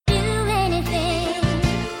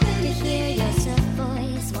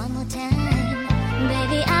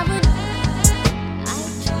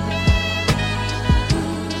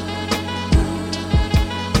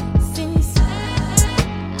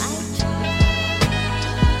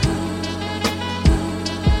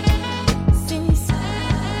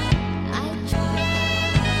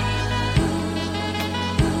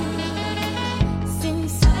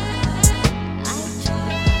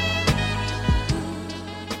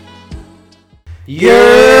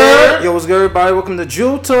Yeah. Yo, what's good, everybody? Welcome to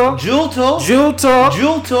Jewel Talk. Jewel Talk. Jewel Talk.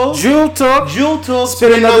 Jewel Talk. Jewel Talk. Jewel Talk.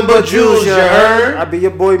 Spitting nothing but jewels, you heard? I be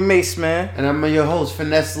your boy Mace, man. And I'm your host,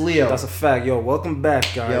 Finesse Leo. That's a fact. Yo, welcome back,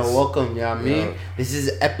 guys. Yo, welcome. You know what I mean? This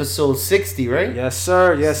is episode 60, right? Yes,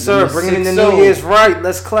 sir. Yes, sir. Bringing in the New Year's right.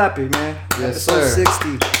 Let's clap it, man. Yes, episode sir. 60.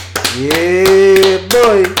 Yeah,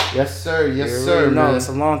 boy. Yes, sir. Yes, Yeah, sir. No, Man. it's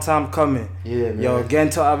a long time coming. Yeah, man. Yo, again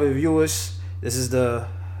to our viewers, this is the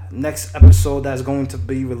next episode that's going to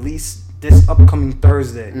be released this upcoming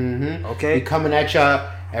Thursday. Mm-hmm. Okay? We coming at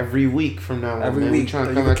y'all every week from now on. Every man. week. We trying to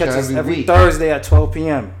You come can at catch y'all us every week. Thursday at 12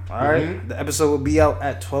 p.m. All right? Mhm. The episode will be out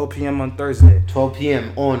at 12 p.m. on Thursday. 12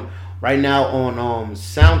 p.m. on right now on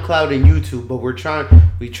SoundCloud and YouTube, but we're trying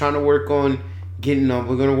to work on getting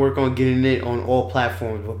we're gonna work on getting it on all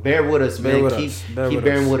platforms. But bear with us, man. Keep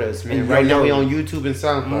bearing with us, man. And right now yo, we on YouTube and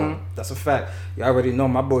SoundCloud. Mm-hmm. That's a fact. You already know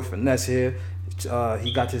my boy Finesse here.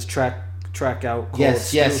 He got his track out called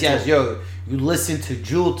Yes. Talk. Yo, you listen to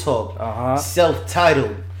Jewel Talk,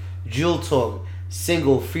 self-titled Jewel Talk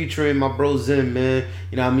single featuring my bro Zim, man.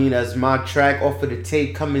 You know what I mean? That's my track off of the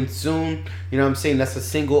tape coming soon. You know what I'm saying? That's a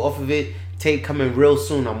single off of it. Tape coming real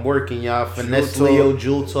soon. I'm working, y'all. Finesse Leo,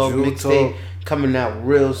 Jewel Talk mixtape coming out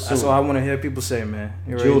real soon. That's all I want to hear people say, man.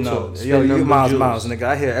 You already Jewel know. Talk. Yo, you Miles, nigga.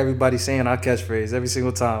 I hear everybody saying our catchstage every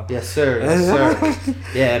single time. Yes, sir. Yes, sir.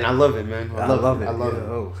 Yeah, and I love it, man. I love it. I love it.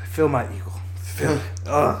 Oh, feel my ego. Feel it.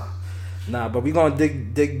 Nah, but we gonna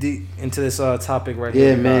dig deep into this topic right here.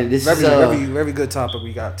 Yeah, man. This very, is very good topic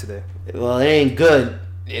we got today. Well, it ain't good.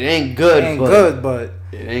 It ain't good. But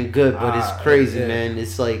it's crazy, yeah. man.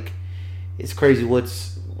 It's like, it's crazy what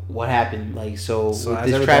happened. Like, so with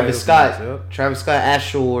this Travis Scott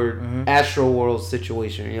Astro World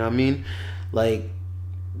situation. You know what I mean? Like,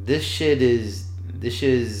 this shit is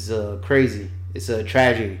crazy. It's a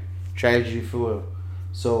tragedy for real.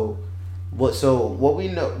 So what we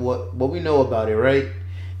know about it, right?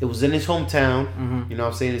 It was in his hometown. Mm-hmm. You know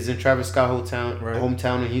what I'm saying? It's in Travis Scott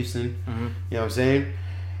hometown in Houston. Mm-hmm. You know what I'm saying?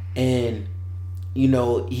 And you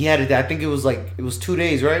know, he had it. I think it was 2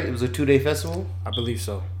 days, right? It was a 2-day festival. I believe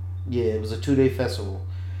so. Yeah, it was a 2-day festival.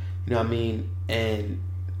 You know what I mean? And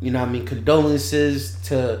you know what I mean? Condolences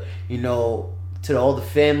to all the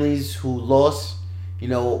families who lost. You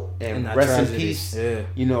know, and rest tragedy. in peace. Yeah.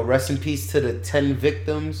 You know, rest in peace to the 10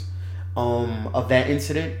 victims of that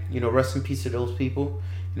incident. You know, rest in peace to those people.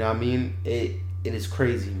 You know what I mean? It is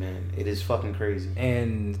crazy, man. It is fucking crazy.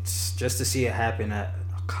 And just to see it happen at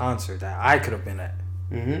a concert that I could have been at.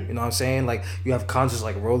 Mm-hmm. You know what I'm saying? Like, you have concerts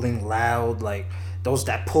like Rolling Loud, like those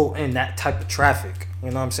that pull in that type of traffic. You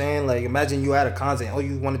know what I'm saying? Like, imagine you at a concert and all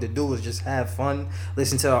you wanted to do was just have fun,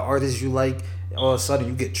 listen to an artist you like, and all of a sudden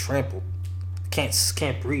you get trampled. Can't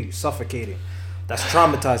breathe, suffocating. That's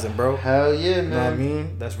traumatizing, bro. Hell yeah, man. You know what I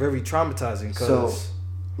mean? That's very traumatizing. So,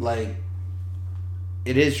 like,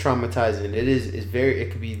 it is traumatizing.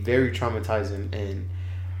 It could be very traumatizing, and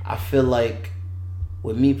I feel like,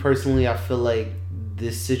 with me personally, I feel like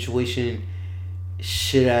this situation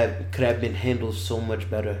could have been handled so much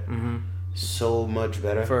better. Mm-hmm. So much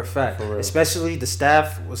better. For a fact. For real. Especially the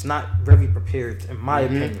staff was not very prepared, in my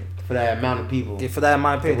opinion. For that amount of people. Yeah, for that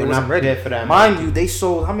amount of people. They wasn't ready. For that Mind you, they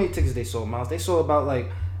sold, how many tickets they sold, Miles? They sold about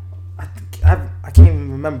like, I can't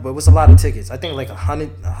even remember, but it was a lot of tickets. I think like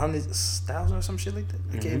 100,000 or some shit like that.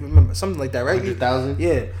 I can't even remember. Something like that, right? 100,000?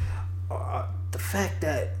 Yeah. The fact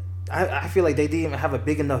that I feel like they didn't even have a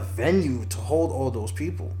big enough venue to hold all those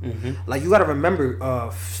people. Mm-hmm. Like, you got to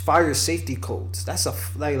remember fire safety codes. That's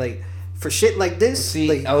like for shit like this. See,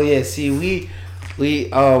 like,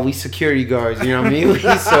 we security guards, you know what I mean?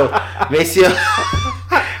 So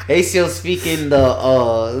ACL speaking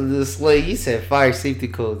this way, he said fire safety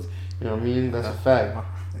codes. You know what I mean? That's a fact.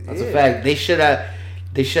 That's a fact. They should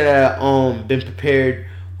have been prepared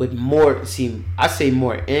with more. See, I say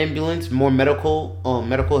more ambulance, more medical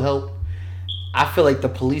help. I feel like the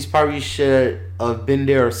police probably should have been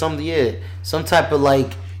there or something. Yeah, some type of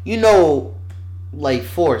like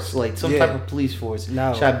force, like some type of police force.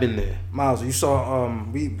 Now, should have been there. Miles, you saw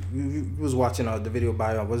we was watching the video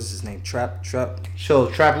by what's his name, Trap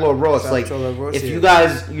Lord Ross. If you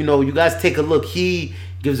guys take a look, he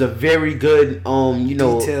gives a very good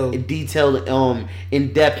detailed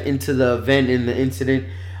in depth into the event and the incident.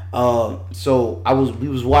 So we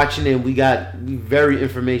was watching it and we got very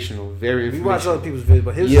informational. We watched other people's videos,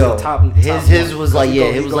 but his was the top. His was like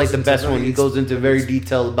it was like the best one. He goes into very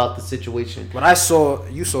detail about the situation. But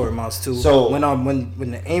you saw it, Miles, too. So when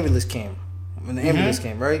the ambulance came,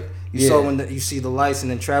 right? You saw you see the lights,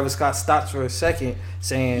 and then Travis Scott stops for a second,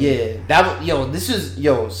 saying, "Yeah,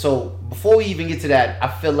 So before we even get to that, I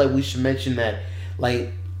feel like we should mention that,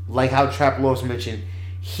 like like how Trap Loss mentioned,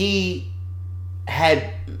 he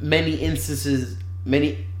had many incidents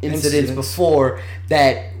before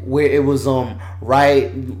that where it was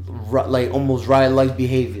like almost riot like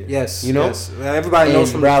behavior. Yes, you know. Yes. Everybody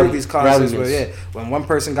knows from the previous concerts, but when one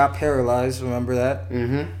person got paralyzed, remember that?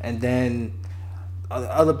 Mm-hmm. And then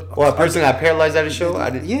a person got paralyzed at a show.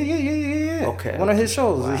 Yeah. Okay. One of his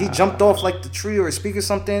shows, he jumped off like the tree or a speaker or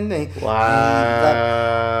something. And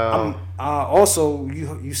wow. Also,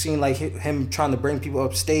 you seen like him trying to bring people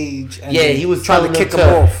up stage. And he was trying to kick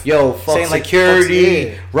them off. Yo, fuck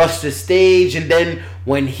security, rush the stage, and then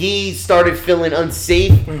when he started feeling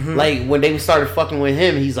unsafe, like when they started fucking with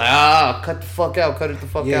him, he's like, cut it the fuck out.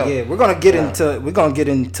 Yeah. We're gonna get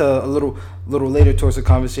into a little later towards the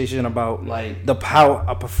conversation about like how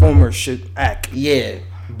a performer should act. Yeah,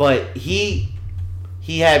 but he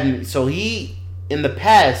in the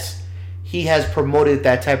past. He has promoted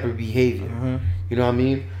that type of behavior. Mm-hmm. You know what I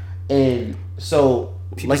mean? And so,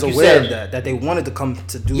 people's like you aware said, that they wanted to come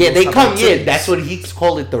to do. Yeah, they come. Yeah, that's what he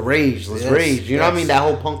called it. The rage. Let's rage. You know what I mean? That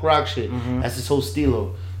whole punk rock shit. Mm-hmm. That's his whole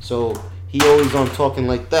stilo. So he always on talking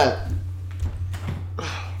like that.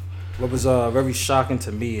 What was very shocking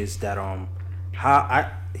to me is that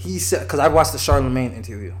he said, because I watched the Charlemagne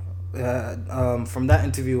interview. From that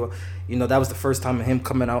interview, that was the first time of him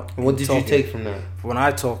coming out. What did you take from that? When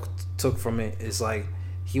I took from it is like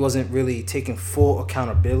he wasn't really taking full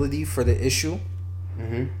accountability for the issue.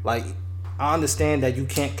 Mm-hmm. Like, I understand that you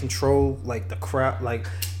can't control like the crowd, like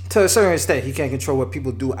to a certain extent he can't control what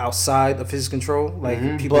people do outside of his control.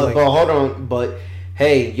 Like people, but hold on, but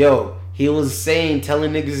hey, he was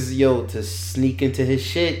telling niggas to sneak into his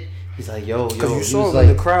shit. He's like, because you saw when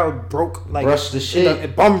the crowd broke, like rushed the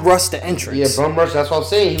shit, bum rushed the entrance. Yeah, bum rushed. That's what I'm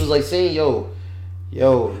saying. He was like saying, yo,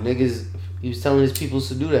 niggas. He was telling his peoples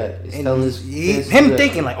to do that. Him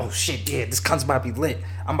thinking like, oh shit, yeah, this cunt's about to be lit.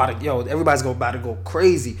 I'm about to, everybody's about to go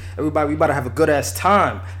crazy. We about to have a good ass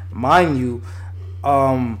time, mind you.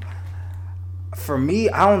 For me,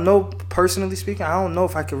 I don't know, personally speaking, I don't know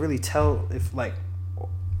if I could really tell if like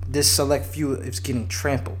this select few is getting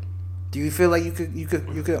trampled. Do you feel like you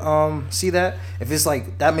could see that if it's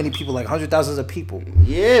like that many people, like 100,000 of people?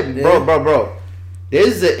 Yeah, bro.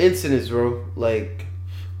 There's the incidents, bro. Like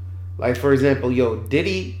for example,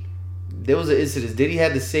 Diddy. There was an incident. Diddy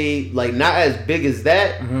had to say like not as big as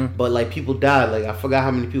that, but like people died. Like I forgot how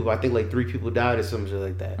many people. I think like 3 people died or some shit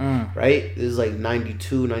like that. Right? It was like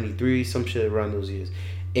 92, 93, some shit around those years.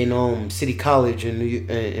 In City College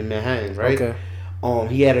in Manhattan, right? Okay.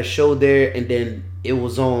 He had a show there, and then it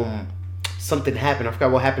was something happened. I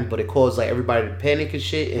forgot what happened, but it caused like everybody to panic and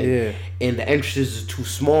shit. And the entrances is too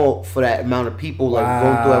small for that amount of people like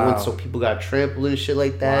going through at once. So people got trampled and shit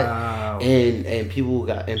like that. Wow. And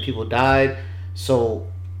people died. So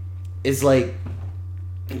it's like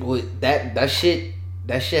with that shit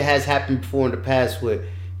has happened before in the past where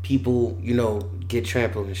people get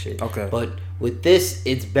trampled and shit. Okay. But with this,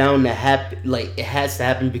 it's bound to happen. Like it has to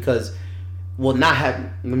happen because. Well, not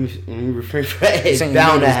happen. Let me refrain from that. It's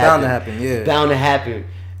bound to happen. Yeah, bound to happen.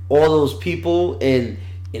 All those people and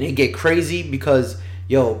it get crazy because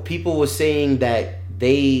people were saying that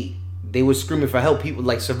they were screaming for help. People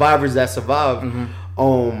like survivors that survived.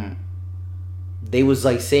 Mm-hmm. They was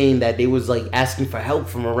like saying that they was like asking for help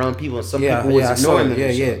from around people, and some people was ignoring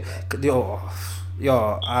them.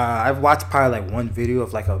 Yeah. I've watched probably like one video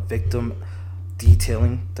of like a victim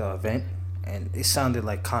detailing the event. And it sounded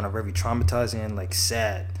like kind of very traumatizing and like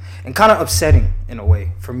sad and kind of upsetting in a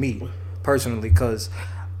way for me personally, because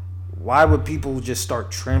why would people just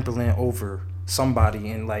start trampling over somebody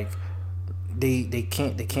and like they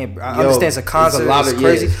can't I understand it's a concert, it's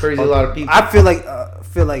crazy. It's crazy, a lot of people. I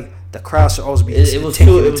feel like the crowd should always be it was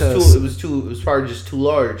probably just too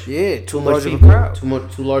large. Yeah, too large people, of a crowd.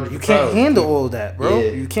 Too large of a crowd. You can't handle all that, bro.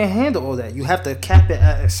 Yeah. You can't handle all that. You have to cap it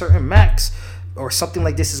at a certain max. Or something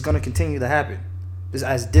like this is going to continue to happen.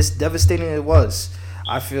 As devastating as it was,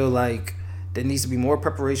 I feel like there needs to be more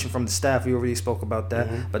preparation from the staff. We already spoke about that.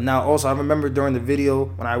 Mm-hmm. But now also, I remember during the video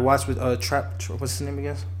when I watched with what's his name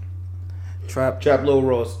again? Trap Lil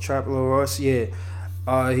Ross. Trap Lil Ross, yeah.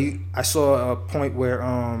 I saw a point where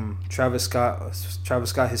Travis Scott,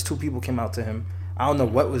 his 2 people came out to him. I don't know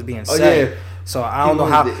what was being said. Oh, yeah. So I don't know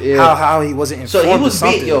how he wasn't informed.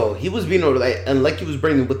 So he was being like he was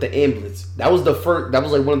bringing with the ambulance. That was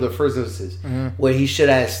like one of the first instances where he should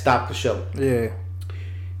have stopped the show. Yeah.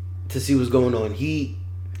 To see what's going on. He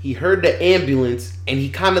heard the ambulance and he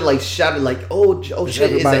kind of like shouted like, "Oh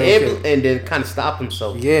shit, it's an ambulance," and then kind of stopped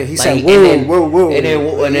himself. Yeah, he said, "Whoa,"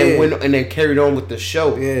 and then carried on with the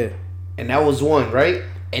show. Yeah. And that was one, right?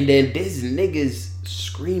 And then there's niggas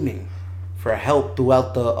screaming for help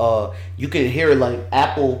throughout the. You can hear like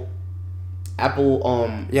Apple,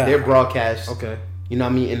 their broadcast. Okay. You know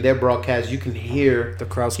what I mean? In their broadcast, you can hear the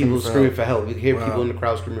crowd people screaming for help. You can hear wow. people in the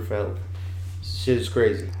crowd screaming for help. Shit is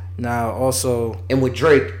crazy. Now, also... And with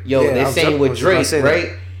Drake, they're saying with Drake,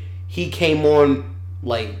 right? He came on,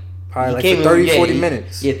 like... Probably like for 30, 40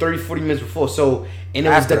 minutes. Yeah, 30, 40 minutes before. So, and it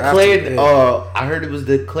was declared... I heard it was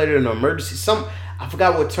declared an emergency. I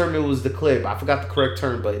forgot what term it was declared, but I forgot the correct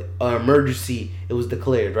term, but emergency, it was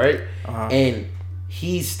declared, right? Uh-huh. And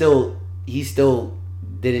he still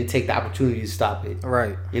didn't take the opportunity to stop it.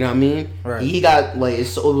 Right. You know what I mean? Right. He got, like,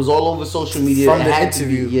 it was all over social media. From the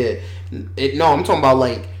interview. No, I'm talking about,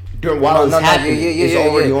 like, while it's happening. It's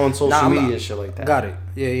already on social media and shit like that. Got it.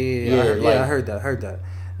 I heard that.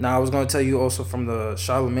 Now, I was going to tell you also from the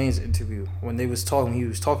Charlamagne's interview, when they was talking, he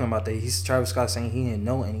was talking about that. Travis Scott saying he didn't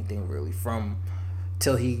know anything really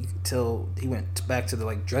till he went back to the,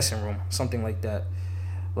 like, dressing room, something like that.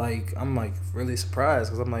 Like, I'm, like, really surprised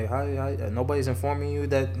because I'm like, how nobody's informing you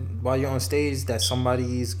that while you're on stage that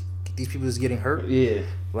these people is getting hurt? Yeah.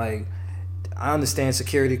 Like, I understand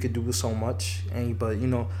security could do so much, but, you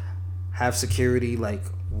know, have security, like,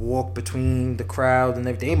 walk between the crowd and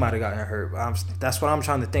everything. They might have gotten hurt. That's what I'm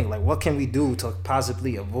trying to think. Like, what can we do to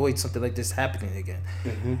possibly avoid something like this happening again?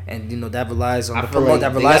 Mm-hmm. And, you know, that relies on the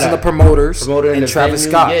promoters and Travis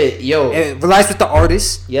Scott. It relies with the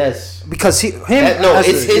artists. Yes. Because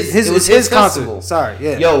it's his concert. Sorry,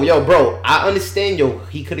 yeah. Yo, bro, I understand,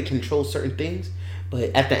 he could have controlled certain things, but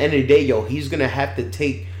at the end of the day, he's going to have to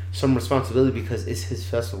take some responsibility because it's his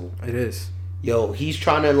festival. It is. He's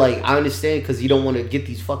trying to, like, I understand because he don't want to get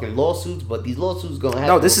these fucking lawsuits, but these lawsuits gonna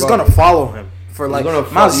happen. No, this is gonna follow him for like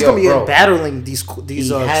Miles. He's gonna be battling these.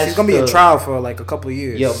 He's gonna be in trial for like a couple of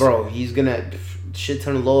years. Yo, bro, he's gonna shit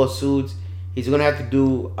ton of lawsuits. He's gonna have to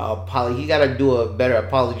do he gotta do a better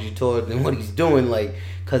apology tour than what he's doing, like,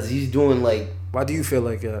 cause he's doing like. Why do you feel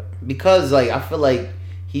like that? Because like I feel like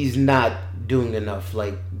he's not doing enough.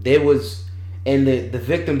 Like there was, and the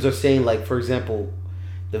victims are saying, like, for example.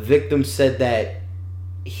 The victim said that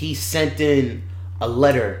he sent in a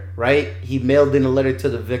letter, right? He mailed in a letter to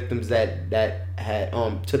the victims that had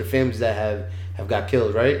to the families that have got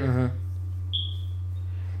killed, right? Mm-hmm.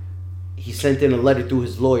 He sent in a letter through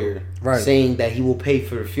his lawyer, right, saying that he will pay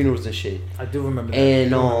for the funerals and shit. I do remember that.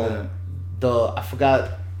 And I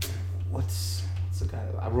forgot what's the guy.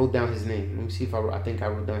 I wrote down his name. Let me see if I think I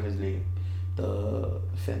wrote down his name. The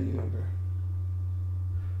family member.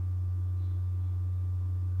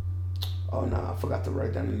 Oh no, I forgot to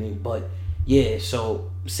write down the name. But yeah, so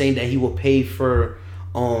saying that he will pay for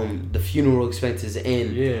the funeral expenses,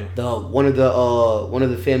 and one of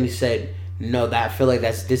the families said no, that I feel like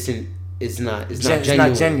that's distant. It's not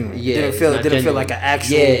genuine. Yeah, it didn't feel like an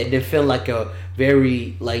actual. Yeah, it didn't feel like a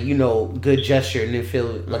very, like, you know, good gesture. It didn't feel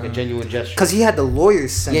like a genuine gesture. Because he had the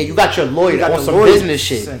lawyers send. Yeah, you got your lawyer on some business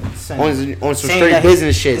shit. On some straight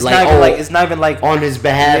business shit. It's not even like on his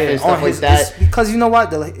behalf and stuff like that. Because you know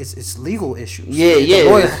what? It's legal issues. Yeah. The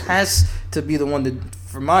lawyer has to be the one to,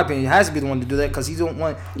 from my opinion, has to be the one to do that because he don't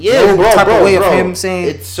want of him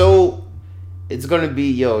saying it's gonna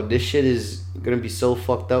be, this shit is gonna be so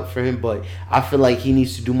fucked up for him, but I feel like he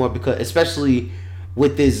needs to do more, because especially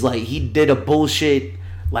with this, like, he did a bullshit,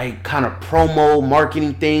 like, kind of promo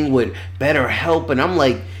marketing thing with BetterHelp, and I'm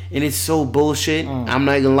like, and it's so bullshit. I'm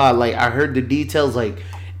not gonna lie, like, I heard the details, like,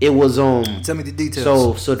 it was tell me the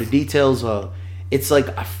details. So the details, it's like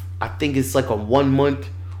I think it's like a 1 month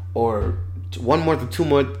or 2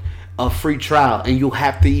 month a free trial, and you'll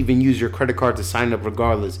have to even use your credit card to sign up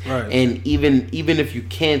regardless. Right. And even if you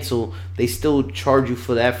cancel, they still charge you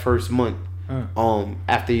for that first month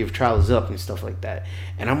after your trial is up and stuff like that.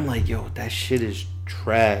 And I'm like, that shit is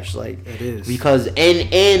trash. Like, it is, because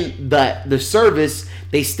and the service,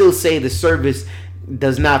 they still say the service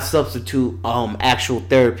does not substitute actual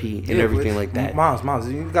therapy and everything like that.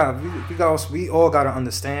 Miles, we all gotta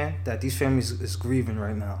understand that these families is grieving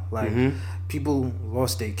right now. Like, people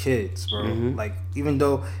lost their kids, bro. Like, even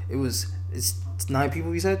though it's 9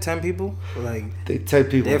 people, you said 10 people, like 10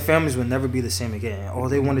 people, their families will never be the same again. All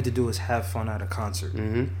they wanted to do is have fun at a concert.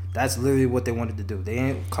 That's literally what they wanted to do. They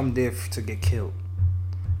ain't come there to get killed.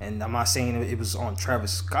 And I'm not saying it was on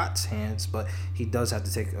Travis Scott's hands, but he does have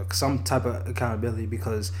to take some type of accountability,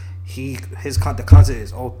 because the concert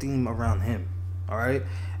is all themed around him. All right,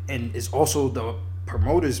 and it's also the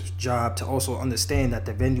promoter's job to also understand that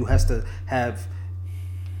the venue has to have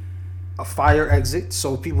a fire exit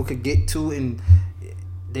so people could get to, and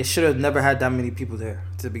they should have never had that many people there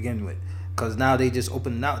to begin with. Because now they just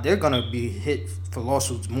opened out. They're gonna be hit for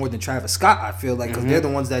lawsuits more than Travis Scott. I feel like because they're the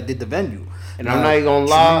ones that did the venue. And I'm not even gonna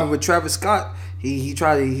lie. Remember with Travis Scott, he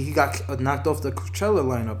got knocked off the Coachella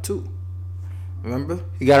lineup too. Remember?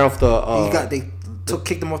 He got off the. They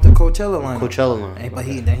kicked him off the Coachella line. But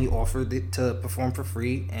he offered it to perform for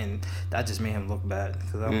free, and that just made him look bad.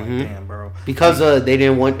 Because I'm like, damn, bro. Because they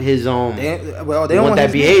didn't want his They don't want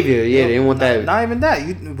that behavior. Yeah, they didn't want that. Not even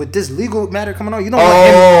that. With this legal matter coming on, you don't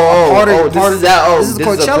want him this is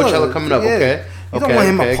Coachella coming up. Okay. You don't want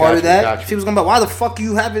him a part of that. People's gonna be like, why the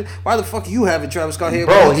fuck you having Travis Scott here?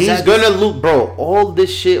 Bro, he's gonna loop, bro. All this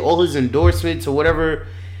shit, all his endorsements or whatever,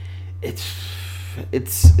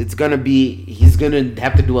 it's gonna be. He's gonna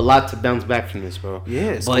have to do a lot to bounce back from this, bro.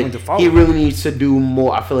 Yeah, it's but going to follow. He really needs to do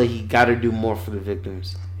more. I feel like he got to do more for the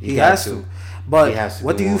victims. He has to. But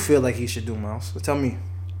what do you feel like he should do, Miles? Tell me.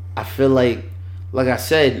 I feel like I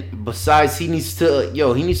said, besides he needs to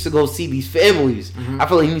go see these families. I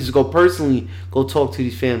feel like he needs to go personally, go talk to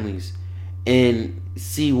these families, and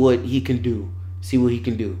see what he can do.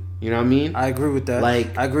 You know what I mean? I agree with that.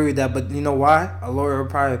 I agree with that. But you know why? A lawyer will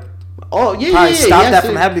probably. Stop that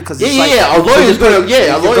from happening because a lawyer's not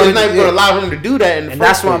even gonna allow him to do that. And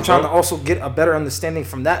that's why I'm trying to also get a better understanding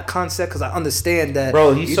from that concept because I understand that,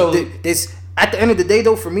 bro. At the end of the day,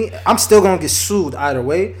 though, for me, I'm still gonna get sued either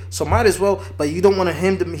way. So might as well. But you don't want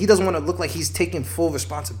him to. He doesn't want to look like he's taking full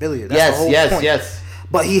responsibility. That's the whole point. Yes.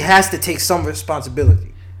 But he has to take some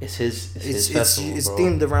responsibility. It's his festival, it's bro.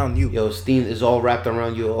 Themed around you. Yo, it's themed. It's all wrapped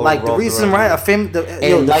around you. Like the reason, right? The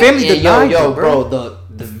family denied you, bro.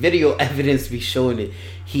 The video evidence be showing it.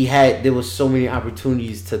 There was so many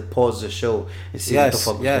opportunities to pause the show and see what the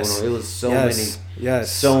fuck was going on. It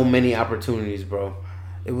was so many opportunities, bro.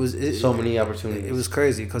 So many opportunities. It was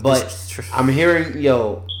crazy. I'm hearing,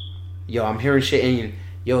 I'm hearing shit, and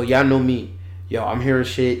y'all know me. I'm hearing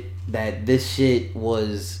shit that this shit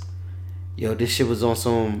was on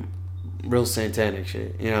some real satanic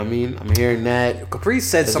shit. You know what I mean? I'm hearing that. Caprice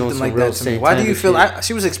said something like that to me. Why do you feel?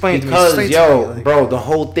 She was explaining because, to me. Because, bro, the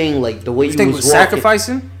whole thing, like the way you think was walking,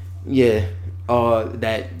 sacrificing. Yeah.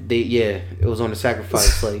 It was on the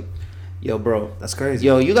sacrifice. Like, bro, that's crazy.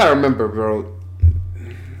 You gotta remember, bro.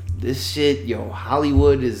 This shit,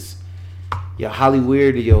 Hollywood is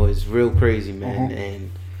real crazy, man,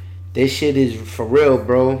 and this shit is for real,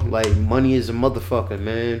 bro. Like, money is a motherfucker,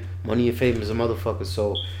 man. Money and fame is a motherfucker.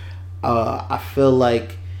 So, I feel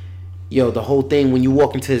like, the whole thing, when you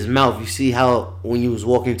walk into his mouth, you see how when you was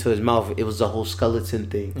walking into his mouth, it was the whole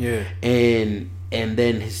skeleton thing. Yeah. And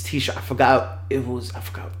then his t-shirt, I forgot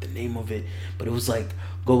the name of it, but it was like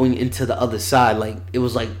going into the other side. Like, it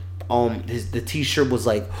was like, the t-shirt was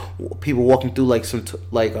like people walking through like some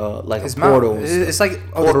like a portal. It's like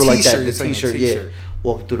portal like that. The t-shirt,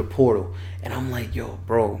 walking through the portal, and I'm like, yo,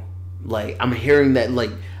 bro, like I'm hearing that.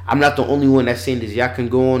 Like, I'm not the only one that's saying this. Y'all can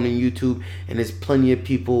go on YouTube, and there's plenty of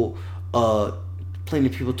people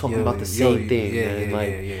talking about the same thing,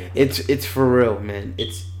 man. It's for real, man.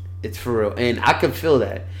 It's for real, and I can feel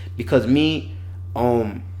that because me,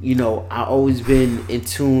 I always been in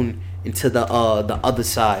tune into the other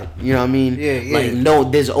side. You know what I mean? Yeah. Like, no,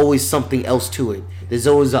 there's always something else to it. There's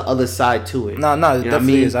always the other side to it. No, it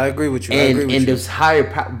definitely is. I agree with you. And there's higher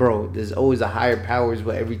bro. There's always a higher powers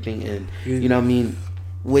with everything, and you know what I mean.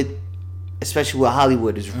 Especially with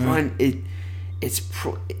Hollywood, it's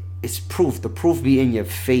proof. The proof be in your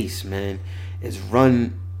face, man. It's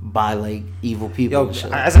run by like evil people.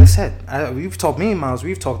 As I said, we've talked. Me and Miles,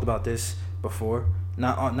 we've talked about this before.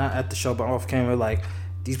 Not at the show, but off camera. Like,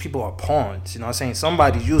 these people are pawns. You know what I'm saying?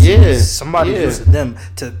 Somebody's using using them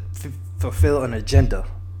to fulfill an agenda.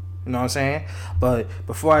 You know what I'm saying? But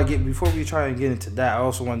before we try and get into that, I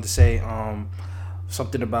also wanted to say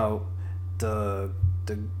something about the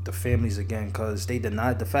families again, because they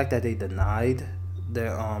denied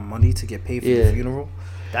their money to get paid for the funeral.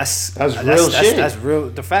 That's real shit. That's real.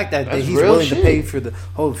 The fact that he's willing to pay for the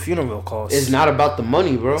whole funeral cost. It's not about the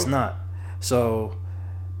money, bro. It's not. So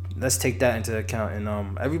let's take that into account, and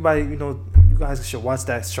everybody, you guys should watch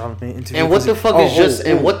that Charlamagne interview. And what the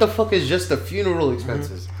fuck is just the funeral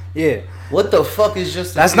expenses? Yeah. What the fuck is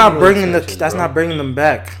just? That's not bringing not bringing them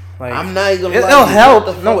back. Like, I'm not gonna. It'll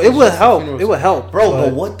help. No, it will help. It will help, bro.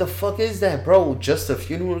 But what the fuck is that, bro? Just the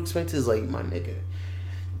funeral expenses, like, my nigga.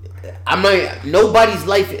 I'm not. Nobody's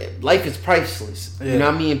life is priceless. Yeah. You know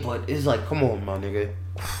what I mean? But it's like, come on, my nigga.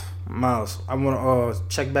 Miles, I want to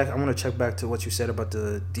check back. I want to check back to what you said about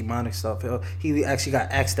the demonic stuff. He actually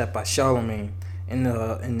got asked that by Charlamagne in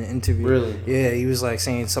the interview. Really? Yeah, he was like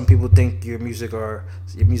saying some people think your music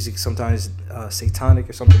sometimes satanic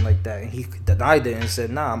or something like that, and he denied it and said,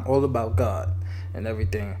 "Nah, I'm all about God and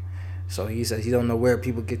everything." So he said he don't know where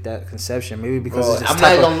people get that conception. Maybe because Bro, it's just I'm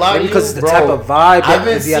not gonna lie to you, because it's the bro. type of vibe I've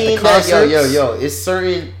been that be at the seeing that. concerts.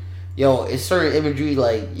 It's certain imagery.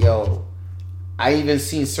 Like, I even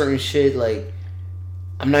seen certain shit. Like,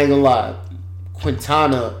 I'm not even gonna lie,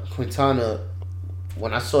 Quintana.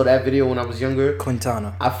 When I saw that video when I was younger,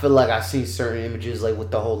 Quintana, I feel like I seen certain images, like with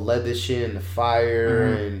the whole leather shit and the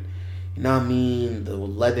fire, and you know what I mean, the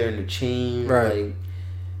leather and the chain, right? Like,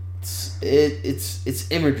 it's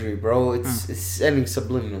imagery, bro. It's sending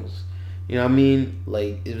subliminals. You know what I mean?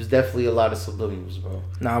 Like, it was definitely a lot of subliminals, bro.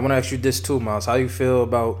 Now I want to ask you this too, Miles. How you feel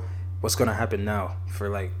about what's gonna happen now for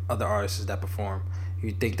like other artists that perform?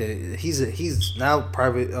 You think that he's now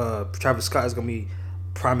private? Travis Scott is gonna be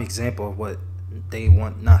prime example of what they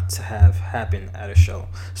want not to have happen at a show.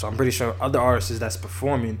 So I'm pretty sure other artists that's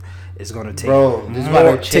performing is going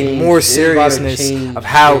to take more seriousness of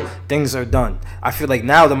how things are done. I feel like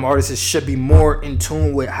now the artists should be more in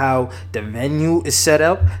tune with how the venue is set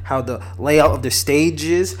up, how the layout of the stage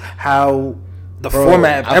is, how the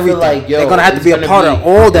format of everything. Like, they're going to have to be a part of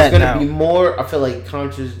all that now. Be more, I feel like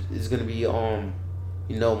conscious is going to be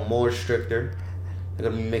more stricter. They're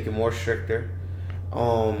going to be making more stricter.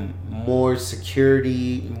 More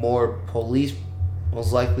security, more police,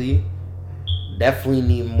 most likely. Definitely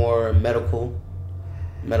need more medical.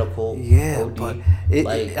 Yeah, OD. But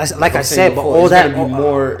like I said, before, but all that gonna be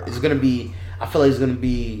more. It's gonna be. I feel like it's gonna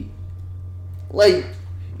be like,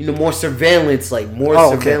 more surveillance,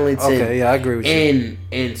 surveillance. Okay, yeah, I agree with you.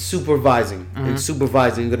 And supervising, and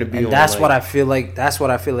supervising gonna be. And that's what I feel like. That's what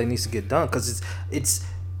I feel like needs to get done, because it's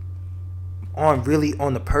on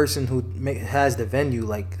the person who has the venue.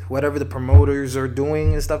 Like, whatever the promoters are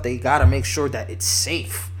doing and stuff, they gotta make sure that it's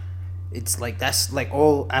safe. It's like, that's like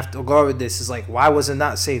all after go with this is like, why was it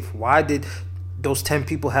not safe? Why did those 10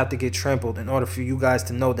 people have to get trampled in order for you guys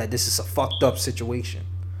to know that this is a fucked up situation?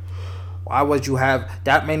 Why would you have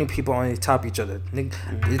that many people on top of each other?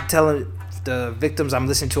 They're telling the victims I'm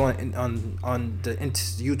listening to on the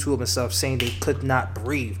YouTube and stuff saying they could not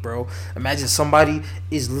breathe, bro. Imagine somebody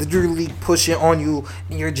is literally pushing on you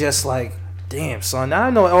and you're just like, damn, son. Now I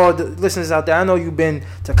know all the listeners out there, I know you've been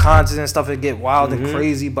to concerts and stuff that get wild and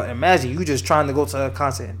crazy, but imagine you just trying to go to a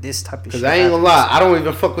concert and this type of shit. Because I ain't gonna lie, I don't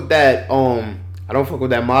even fuck with that. I don't fuck with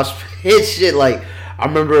that mosh pit shit. Like, I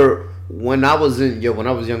remember when I was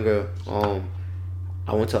younger,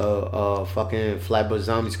 I went to a fucking Flatbush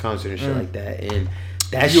Zombies concert and shit like that, and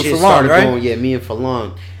that shit started going. Yeah, me and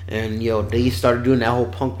Falon, and they started doing that whole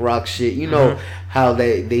punk rock shit. You know how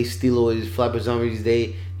they steal all these Flatbush Zombies,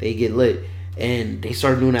 they get lit. And they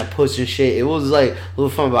started doing that push and shit. It was like a little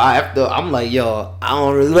fun, but I'm like, I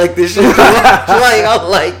don't really like this shit.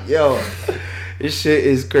 I'm like, this shit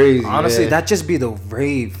is crazy. Honestly, man. That just be the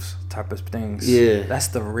rave type of things. Yeah, that's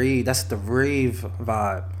the rave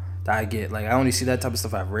vibe that I get. Like, I only see that type of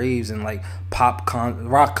stuff at raves and like rock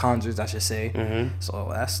concerts, I should say.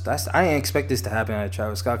 So that's I ain't expect this to happen at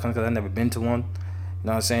Travis Scott concert because I've never been to one. You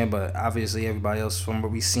know what I'm saying? But obviously, everybody else from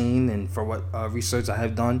what we've seen and for what research I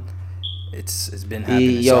have done, it's been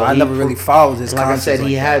happening. So I never really followed his. Like I said,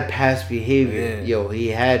 he had past behavior. Yeah. He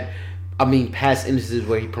had, past instances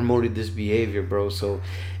where he promoted this behavior, bro. So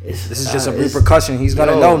this is just a repercussion. He's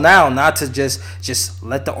gonna know now, not to just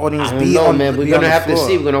let the audience be on. Man, we're gonna have to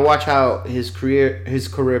see. We're gonna watch how his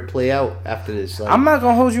career play out after this. Like, I'm not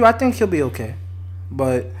gonna hold you. I think he'll be okay,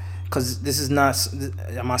 but because this is not.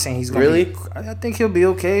 I'm not saying he's gonna really. I think he'll be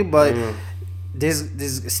okay, but.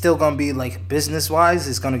 There's still gonna be, like, business wise,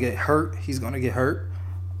 it's gonna get hurt. He's gonna get hurt,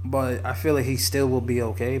 but I feel like he still will be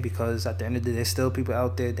okay because at the end of the day, there's still people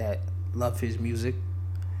out there that love his music,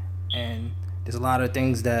 and there's a lot of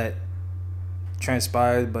things that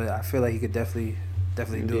transpired. But I feel like he could definitely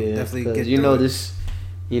get this.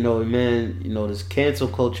 This cancel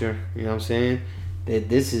culture. You know what I'm saying? That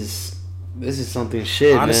this is something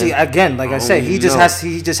shit. Honestly, man. Again, like I said, he just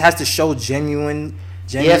has to show genuine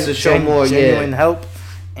help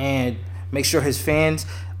and make sure his fans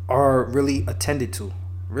are really attended to,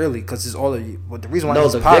 really, because it's all of you. But the reason why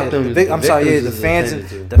he's popular, the victims. I'm sorry, you're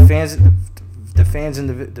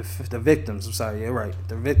right.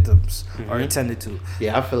 The victims are attended to.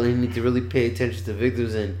 Yeah, I feel like he need to really pay attention to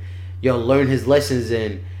victims and learn his lessons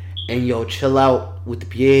and chill out with the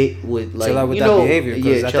that behavior.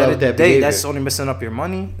 Because at the end of the day, that's only messing up your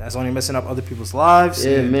money. That's only messing up other people's lives.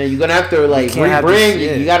 Yeah, man, you're gonna have to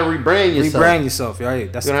rebrand. You gotta rebrand yourself. Rebrand yourself,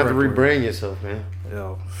 right? That's you're gonna have to rebrand yourself, man.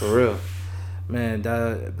 Yo, for real, man.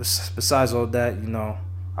 Besides all that,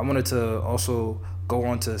 I wanted to also go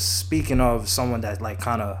on to speaking of someone that like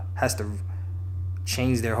kind of has to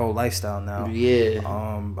changed their whole lifestyle now. Yeah.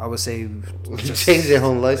 I would say Change their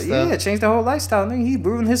whole lifestyle. Yeah, changed their whole lifestyle. Nigga, he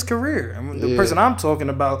ruined his career. I mean, the person I'm talking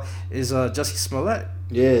about is Jussie Smollett.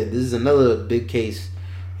 Yeah, this is another big case.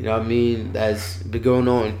 You know what I mean? That's been going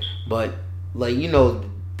on, but like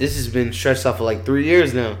this has been stretched out for like 3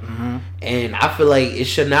 years now, and I feel like it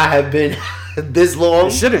should not have been this long.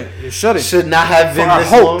 It shouldn't. It shouldn't. Should not have been for this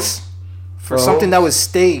hoax. long. For something that was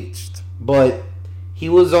staged. But he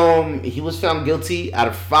was found guilty out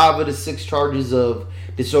of 5 of the 6 charges of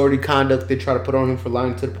disorderly conduct they try to put on him for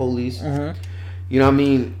lying to the police. Mm-hmm. You know what I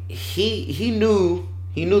mean? He knew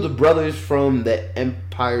the brothers from the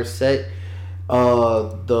Empire set.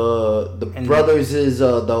 The brothers is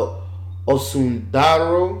the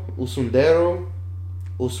Osundero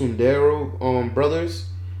brothers.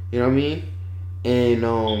 You know what I mean?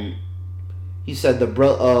 And he said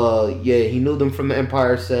he knew them from the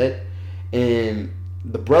Empire set, and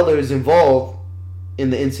the brothers involved in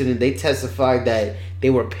the incident, they testified that they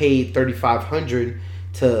were paid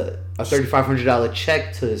 $3,500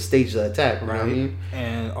 check to stage the attack. Right. You know what I mean?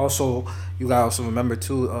 And also, you gotta also remember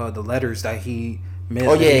too the letters that he made.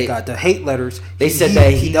 Oh yeah, he got the hate letters. They said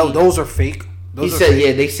those are fake. Those are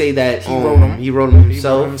fake. They say that he wrote them. He wrote them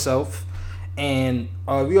himself. And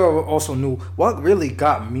we also knew what really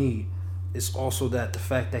got me is also that the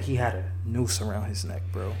fact that he had a noose around his neck,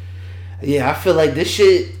 bro. Yeah, I feel like this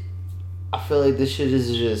shit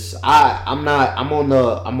is just I'm on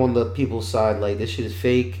the people's side. Like, this shit is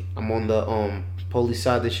fake. I'm on the police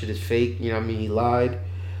side. This shit is fake. You know what I mean? He lied.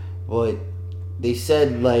 But they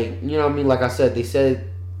said, like, you know what I mean? Like I said, they said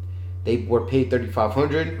they were paid $3,500.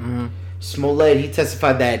 Mm-hmm. Smollett, he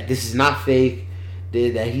testified that this is not fake,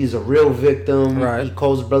 that he's a real victim. Right. He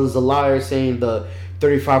calls his brothers a liar, saying the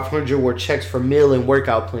 $3,500 were checks for meal and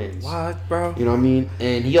workout plans. What, bro? You know what I mean?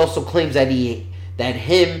 And he also claims that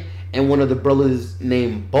him and one of the brothers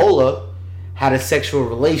named Bola had a sexual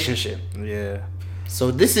relationship. Yeah. So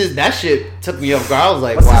that shit took me off guard. I was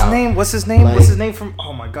like, What's wow. His name? What's his name? Like, what's his name from?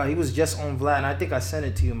 Oh my god, he was just on Vlad, and I think I sent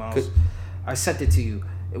it to you, Miles. I sent it to you.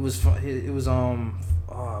 It was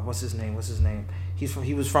what's his name? He's from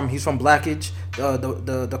Blackage.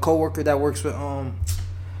 The coworker that works with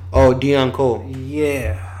Dion Cole.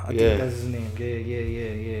 Yeah. I think that's his name.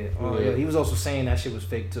 Yeah. Oh yeah. He was also saying that shit was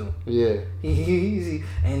fake too. Yeah. He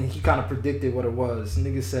kind of predicted what it was.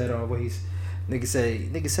 Nigga said Nigga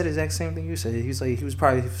said the exact same thing you said. He was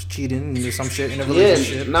probably cheating or some shit in a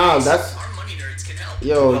relationship. Yeah, no, that's our money nerds can help.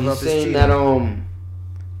 Yo, he's saying that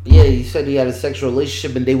he said he had a sexual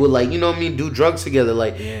relationship and they would, like, you know what I mean, do drugs together.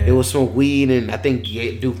 Like, they would smoke weed and I think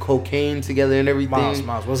do cocaine together and everything.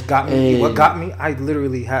 Miles, what got me? I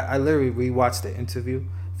literally rewatched the interview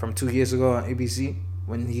from 2 years ago on ABC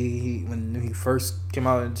when he first came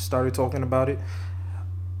out and started talking about it.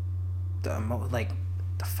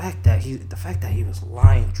 The fact that he was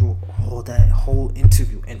lying through that whole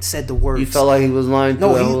interview and said the words. You felt like he was lying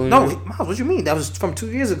through the whole interview? No, Miles, what you mean? That was from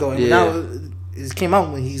 2 years ago, and now it came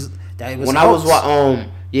out when when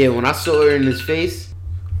I saw her in his face.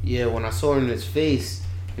 Yeah, when I saw her in his face,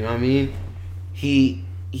 you know what I mean? He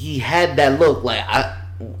had that look like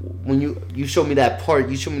when you showed me that part.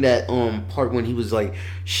 You showed me that part when he was like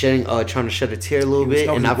shedding, trying to shed a tear a little bit,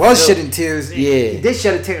 and I was shedding tears. Yeah, he did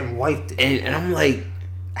shed a tear and wiped it, and I'm like,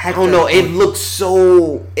 I don't know. It looked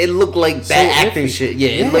like bad acting shit. Yeah,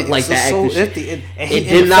 it looked like that acting shit. It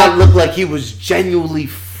did not look like he was genuinely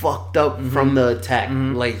fucked up from the attack.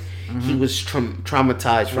 Mm-hmm. Like he was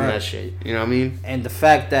traumatized from that shit. You know what I mean? And the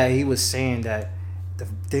fact that he was saying that, the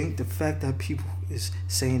fact that people is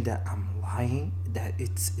saying that I'm lying, that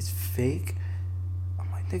it's fake. I'm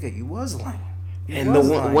like, nigga, you was lying.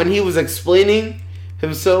 When he was explaining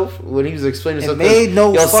himself, it made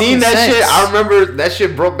no fucking seeing that sense. shit, I remember that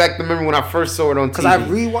shit brought back the memory when I first saw it on TV. Because I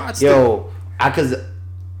rewatched it. Because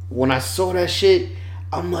when I saw that shit,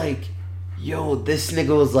 I'm like, yo, this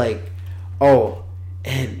nigga was like, oh,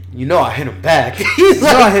 and I hit him back. He's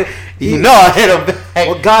like, I hit him back.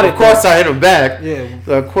 What got it? Of course, I hit him back.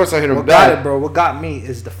 Yeah, of course I hit him back. What got it, bro? What got me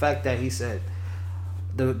is the fact that he said,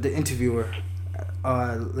 the interviewer,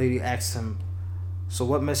 lady asked him, so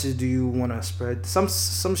what message do you want to spread? Some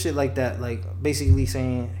shit like that, like basically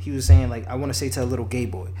he was saying like, I want to say to a little gay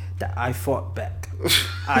boy that I fought back.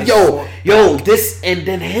 This, and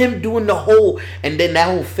then him doing the whole, and then that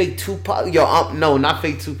whole fake Tupac. No, not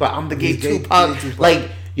fake Tupac. I'm the gay Tupac. Like,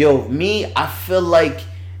 me, I feel like,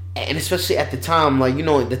 and especially at the time, like,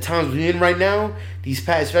 the times we're in right now,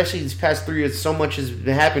 especially these past 3 years, so much has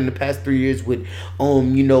been happening the past 3 years with,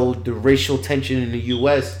 the racial tension in the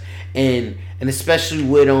U.S. and especially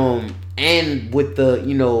with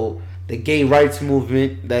the the gay rights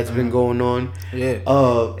movement that's been going on. Yeah.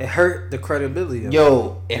 It hurt the credibility.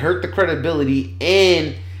 It hurt the credibility,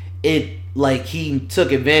 and it like he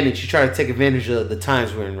took advantage. He tried to take advantage of the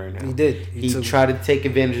times we're in right now. He did. He tried to take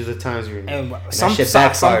advantage of the times we're in. And that shit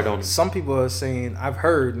backfired on him. Some people are saying, I've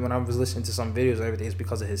heard when I was listening to some videos and everything, it's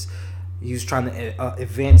because of he was trying to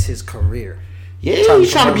advance his career. Yeah, he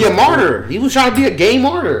was trying to be a martyr. He was trying to be a gay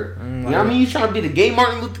martyr. You know what I mean? He's trying to be the gay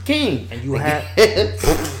Martin Luther King. And you had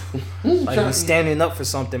like he's standing up for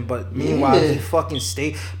something, but meanwhile he fucking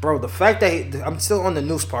stayed. Bro, the fact that I'm still on the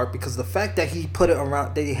noose part because the fact that he put it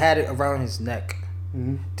around, that he had it around his neck.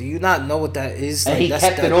 Mm-hmm. Do you not know what that is? And he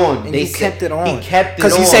kept it on. And he kept it on. He kept it on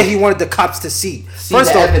because he said he wanted the cops to see.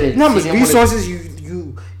 First off, you know how much resources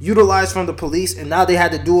you utilized from the police, and now they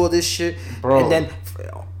had to do all this shit, bro. And then.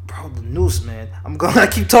 The noose, man. I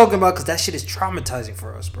keep talking about because that shit is traumatizing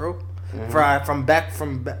for us, bro. Mm-hmm. From back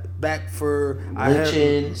for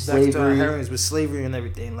lynching, slavery, with slavery and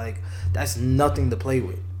everything. Like that's nothing to play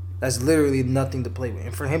with. That's literally nothing to play with.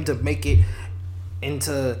 And for him to make it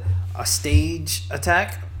into a stage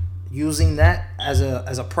attack using that as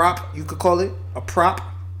a prop, you could call it a prop.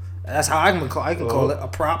 That's how I can call it a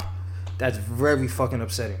prop. That's very fucking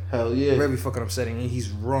upsetting. Hell yeah, very fucking upsetting, and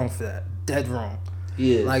he's wrong for that. Dead wrong.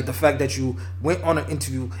 Yeah. Like the fact that you went on an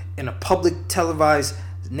interview in a public televised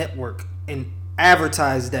network and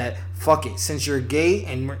advertised that fuck it, since you're gay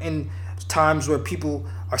and we're in times where people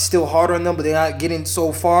are still hard on them but they're not getting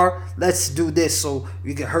so far, let's do this so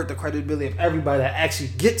you can hurt the credibility of everybody that actually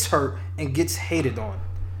gets hurt and gets hated on.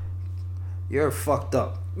 You're fucked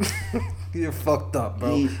up. You're fucked up,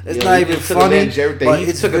 bro. It's not even funny.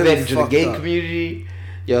 He took advantage of the gay community.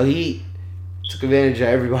 He took advantage of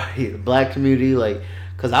everybody, the black community, like,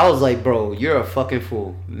 cause I was like, bro, you're a fucking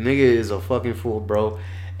fool. Nigga is a fucking fool, bro.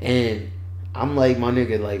 And I'm like, my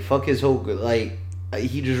nigga, like, fuck his whole, like,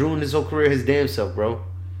 he just ruined his whole career, his damn self, bro.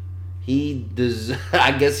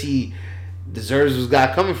 I guess he deserves what's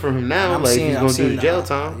got coming from him now. Like, he's gonna do jail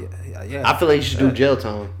time. Yeah. I feel like he should do jail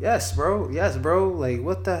time. Yes, bro. Like,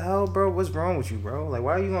 what the hell, bro? What's wrong with you, bro? Like,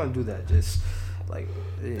 why are you gonna do that? Just, like,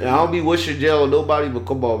 I don't be wishing jail with nobody, but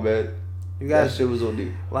come on, man. You guys, that shit was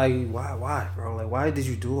OD. Like, why, bro? Like, why did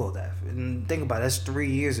you do all that? And think about it, that's 3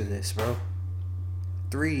 years of this, bro.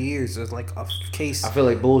 3 years is like a case. I feel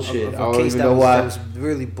like bullshit. I don't even know why. That was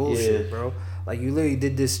really bullshit, bro. Like, you literally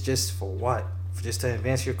did this just for what? Just to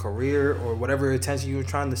advance your career or whatever attention you were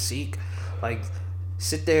trying to seek. Like,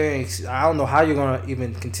 sit there and I don't know how you're gonna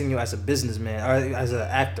even continue as a businessman or as an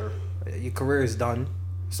actor. Your career is done,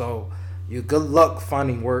 so. You good luck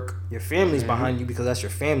finding work. Your family's behind you because that's your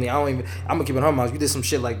family. I'm gonna keep it home. You did some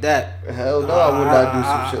shit like that. Hell no, I would not do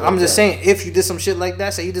some shit. I'm just saying, if you did some shit like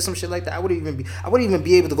that, say you did some shit like that, I wouldn't even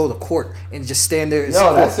be able to go to court and just stand there.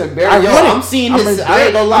 Yo, that's embarrassing. I'm seeing his. I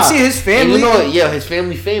ain't gonna lie. I'm seeing his family. And you know what? Yeah, his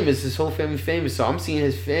family famous. His whole family famous. So I'm seeing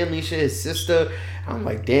his family shit. His sister. I'm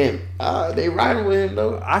like, damn. They riding with him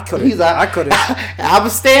though. I couldn't. He's like, I couldn't. I'ma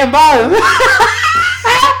stand by him.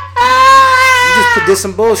 You just did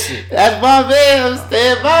some bullshit. That's my man. I'm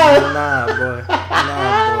staying by. Nah, boy.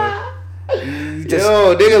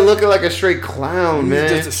 Yo, nigga looking like a straight clown, man. You're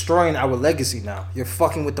just destroying our legacy now. You're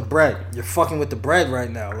fucking with the bread. You're fucking with the bread right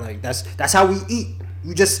now. Like that's how we eat.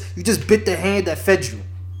 You just bit the hand that fed you.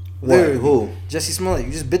 Literally. Who? Jesse Smollett.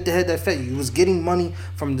 You just bit the head that fed you. You was getting money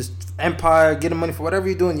from the empire, getting money for whatever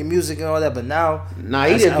you're doing, your music and all that. But now, he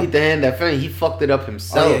didn't beat the hand that fed him. He fucked it up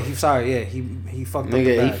himself. Oh yeah, he fucked up.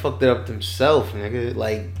 Nigga, he fucked it up himself, nigga.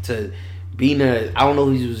 Like to being I don't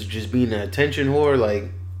know. He was just being an attention whore.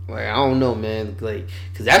 Like I don't know, man. Like,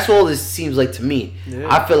 cause that's all this seems like to me. Yeah.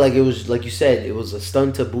 I feel like it was like you said. It was a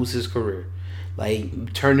stunt to boost his career.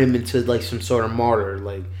 Like turn him into like some sort of martyr.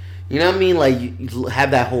 Like. You know what I mean? Like, you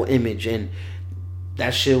have that whole image, and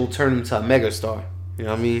that shit will turn him to a megastar. You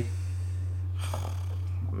know what I mean?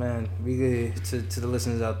 Man, we to the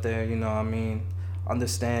listeners out there, you know what I mean?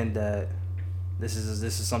 Understand that this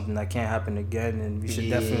is something that can't happen again, and we should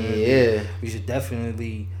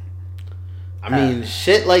definitely. I mean,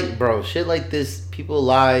 shit like this, people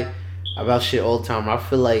lie about shit all the time. I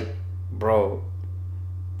feel like, bro,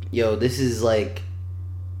 yo, this is like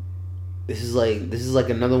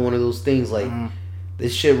another one of those things. Like,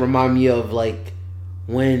 this shit remind me of like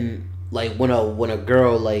when a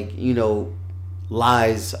girl, like, you know,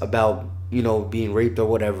 lies about, you know, being raped or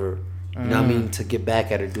whatever. You know what I mean? To get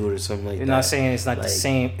back at a dude or something like that. You're not saying it's not like, the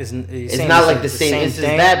same. It's not like the same. It's just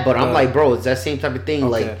that, but I'm like, bro, it's that same type of thing.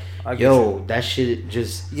 Okay. Like, yo, that shit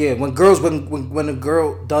just. Yeah, when a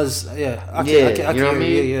girl does, yeah, I you know what I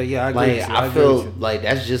mean? Yeah, I agree. Like, I feel like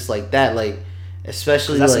that's just like that. Like,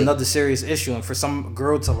 especially that's like, another serious issue, and for some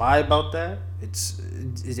girl to lie about that, it's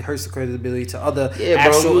it hurts the credibility to other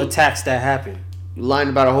bro, attacks that happen. Lying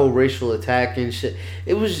about a whole racial attack and shit.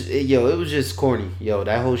 It was just corny.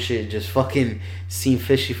 That whole shit just fucking seemed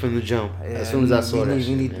fishy from the jump. Yeah, as soon as I saw that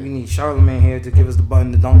shit, we need Charlamagne here to give us the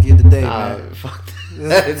donkey of the day, man. Fuck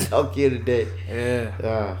that. Donkey of the day.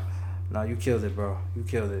 Yeah. Nah, you killed it, bro. You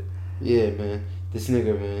killed it. Yeah, man. This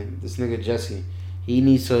nigga Jesse, he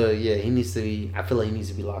needs to be. I feel like he needs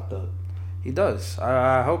to be locked up. He does.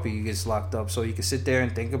 I hope he gets locked up so he can sit there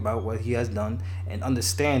and think about what he has done and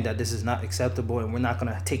understand that this is not acceptable and we're not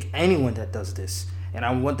going to take anyone that does this. And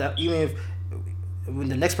I want that, even if when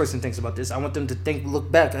the next person thinks about this, I want them to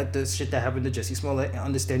look back at the shit that happened to Jesse Smollett and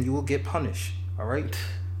understand you will get punished. All right?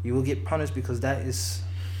 You will get punished because that's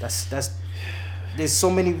there's so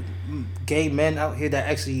many gay men out here that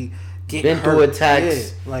actually been through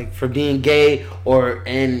attacks for being gay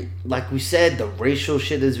and like we said, the racial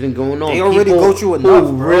shit that's been going on. They already go through enough,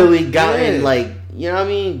 bro. Really gotten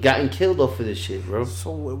gotten killed off of this shit, bro.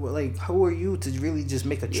 So like, who are you to really just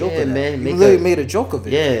make a joke of that? Man, you literally made a joke of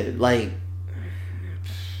it. Yeah, like,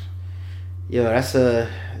 that's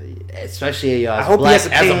especially as a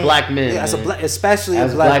black man. Yeah, especially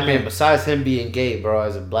as a black man. Besides him being gay, bro,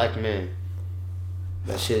 as a black man.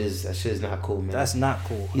 That shit is not cool, man. That's not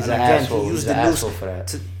cool. He's an asshole. He's an asshole for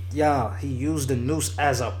that. He used the noose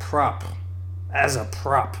as a prop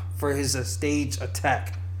for his stage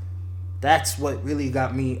attack. That's what really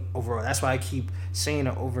got me overall. That's why I keep saying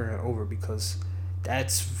it over and over, because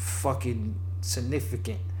that's fucking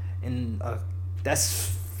significant, and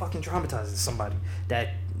that's fucking traumatizing somebody.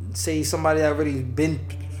 That somebody that already been.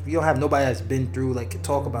 You don't have nobody that's been through can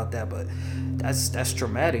talk about that, but that's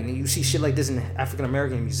traumatic. And you see shit like this in African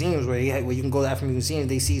American museums where you can go to African museums,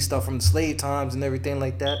 they see stuff from the slave times and everything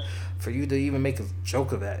like that. For you to even make a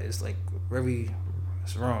joke of that is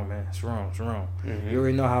it's wrong, man. It's wrong. Mm-hmm. You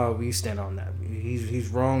already know how we stand on that. He's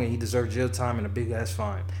wrong and he deserves jail time and a big ass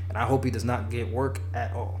fine. And I hope he does not get work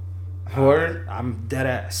at all. Word? I'm dead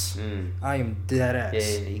ass. I am dead ass.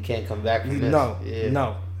 Yeah, he can't come back from this.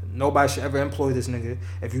 No. Nobody should ever employ this nigga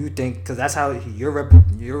if you think, because that's how you're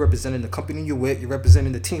representing the company you're with, you're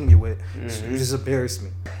representing the team you're with. Mm-hmm. You just embarrassed me.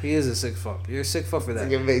 He is a sick fuck. You're a sick fuck for that.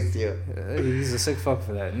 He's a sick fuck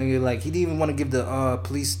for that. Nigga, he didn't even want to give the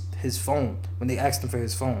police his phone when they asked him for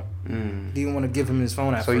his phone. He didn't even want to give him his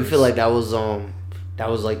phone at first. So you feel like that was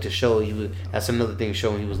like to show he was. That's another thing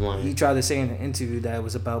showing he was lying. He tried to say in the interview that it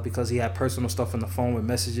was about because he had personal stuff on the phone with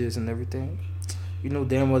messages and everything. You know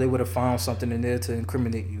damn well they would have found something in there to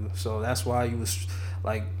incriminate you. So that's why you was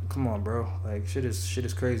like, come on, bro. Like, shit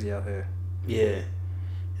is crazy out here. Yeah.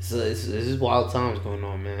 It's just wild times going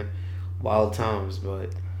on, man. Wild times,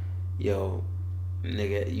 but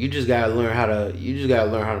nigga, you just gotta learn how to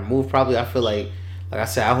move. Probably, I feel like I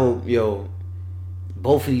said, I hope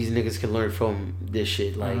both of these niggas can learn from this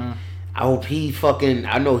shit. Like, I hope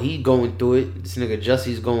I know he going through it. This nigga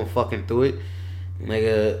Jesse's going fucking through it,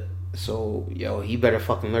 nigga. So, he better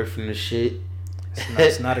fucking learn from this shit.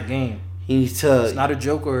 It's not a game. He needs to. It's not a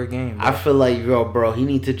joke or a game, bro. I feel like, bro, he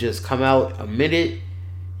need to just come out, admit it.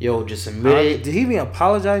 Just admit it. Did he even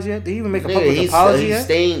apologize yet? Did he even make a public apology yet?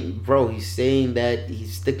 He's saying that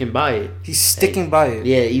he's sticking by it. He's sticking by it.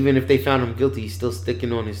 Yeah, even if they found him guilty, he's still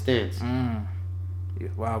sticking on his stance.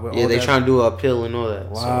 Wow. Yeah, they trying to do an appeal and all that.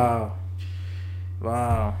 Wow. So,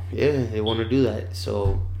 wow. Yeah, they want to do that.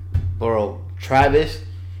 So, bro, Travis,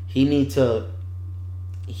 he need to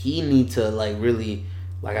really,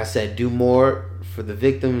 like I said, do more for the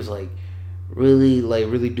victims.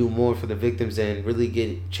 Really do more for the victims and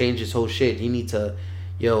really change his whole shit. He need to,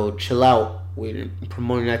 chill out with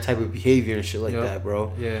promoting that type of behavior and shit like that,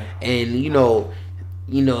 bro. Yeah. And you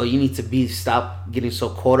need to stop getting so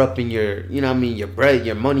caught up in your, your bread,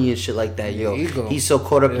 your money and shit like that, Ego. He's so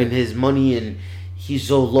caught up in his money and he's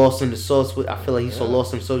so lost in the sauce. I feel like he's so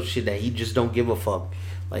lost in social shit that he just don't give a fuck.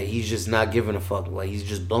 Like, he's just not giving a fuck. Like, he's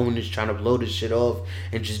just trying to blow this shit off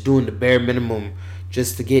and just doing the bare minimum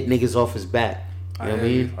just to get niggas off his back. You know what I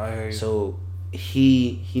mean? I hear you. So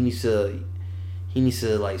he needs to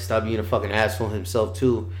stop being a fucking asshole himself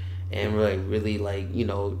too, and really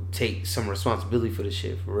take some responsibility for this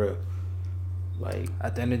shit for real. Like,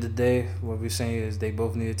 at the end of the day, what we're saying is they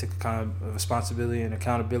both need to take responsibility and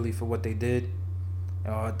accountability for what they did.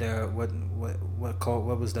 What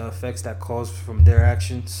was the effects that caused from their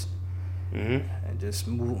actions, and just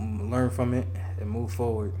learn from it and move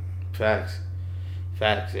forward. Facts,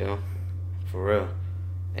 for real.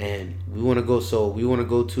 And we want to go to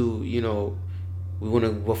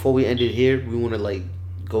before we end it here, we want to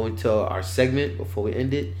go into our segment before we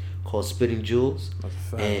end it called Spitting Jewels.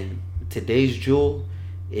 And today's jewel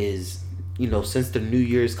is, since the new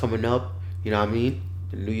year is coming up, you know what I mean,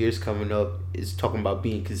 the New Year's coming up is talking about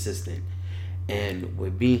being consistent. And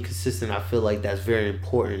with being consistent, I feel like that's very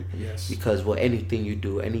important. Yes. Because with anything you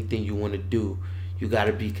do, anything you want to do, you got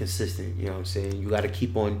to be consistent. You know what I'm saying? You got to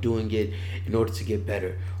keep on doing it in order to get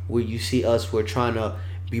better. Where you see us, we're trying to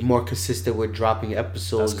be more consistent with dropping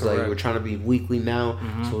episodes. Like we're trying to be weekly now,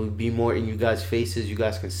 so we be more in you guys' faces. You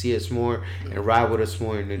guys can see us more and ride with us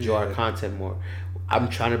more and enjoy our content more. I'm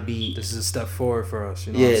trying to be. This is a step forward for us.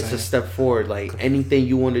 You know what I'm saying? It's a step forward. Like anything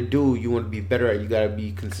you want to do, you want to be better at. You gotta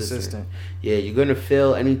be consistent. Yeah, you're gonna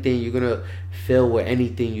fail anything. You're gonna fail with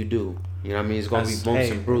anything you do. You know what I mean? It's gonna be bumps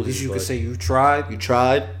and bruises. At least you could say you tried. You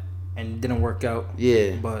tried, and it didn't work out.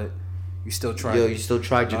 Yeah, but you still tried. You still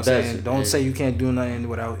tried your best. Don't say you can't do nothing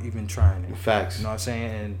without even trying it. Facts. You know what I'm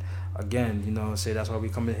saying? And again, say that's why we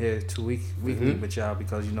come in here weekly with y'all,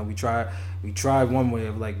 because we tried one way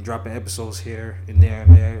of like dropping episodes here and there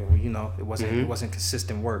and there. It wasn't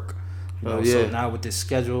consistent work. So now with this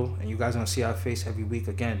schedule, and you guys gonna see our face every week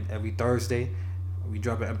again, every Thursday, we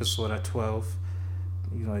drop an episode at 12.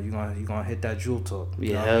 You're gonna hit that jewel talk.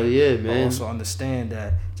 Yeah, hell yeah, man. But also understand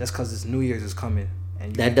that just because this New Year's is coming,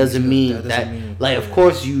 and that doesn't mean like, of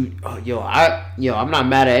course I'm not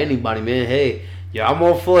mad at anybody, man. Hey, I'm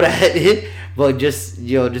all for that. But just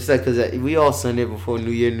like, because we all Sunday before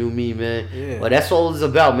New Year, new me, man. Yeah. But that's all it's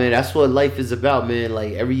about, man. That's what life is about, man.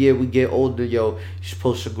 Like every year we get older, you're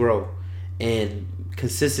supposed to grow, and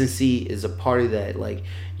consistency is a part of that. Like,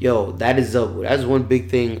 that's one big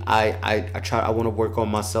thing I want to work on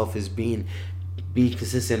myself, is being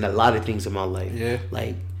consistent in a lot of things in my life. Yeah.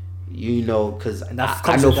 Like, because I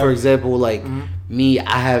know, for example, like me,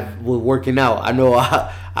 with working out, I know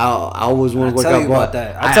I always want to work out. About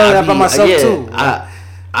that. I tell you that about myself too.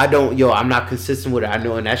 I don't, I'm not consistent with it. I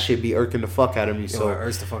know, and that shit be irking the fuck out of me. So it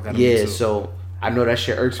irks the fuck out of me too. Yeah, so I know that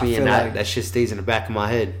shit irks me, and that shit stays in the back of my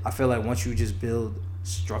head. I feel like once you just build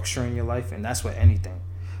structure in your life, and that's with anything,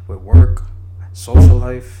 with work, social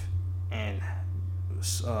life, and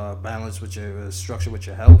balance with your structure with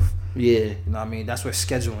your health. Yeah. You know what I mean? That's where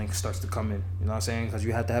scheduling starts to come in. You know what I'm saying? Because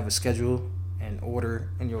you have to have a schedule and order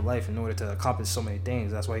in your life in order to accomplish so many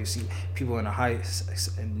things. That's why you see people in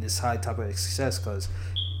this high type of success, because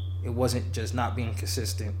it wasn't just not being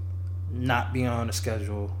consistent, not being on a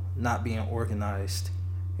schedule, not being organized.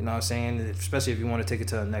 You know what I'm saying? Especially if you want to take it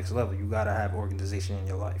to the next level, you got to have organization in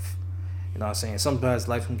your life. You know what I'm saying? Sometimes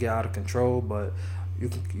life can get out of control, but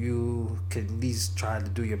you could at least try to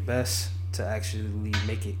do your best to actually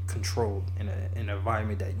make it controlled in an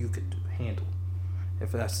environment that you could handle.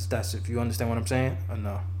 If if you understand what I'm saying, or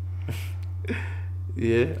no?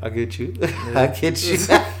 Yeah, I get you. Yeah. I get you.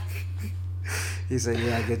 He said,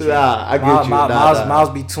 "Yeah, I get you." Nah, I get you. Miles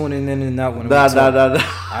be tuning in and out when we talk.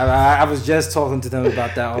 I was just talking to them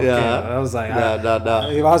about that. Okay, I was like,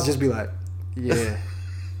 Miles just be like,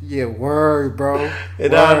 yeah, word, bro.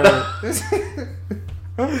 Word.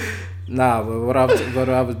 Nah, but what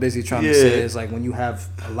I was basically trying to say is, like, when you have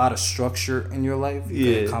a lot of structure in your life,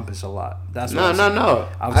 you can accomplish a lot. That's what no.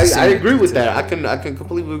 I agree with that. I can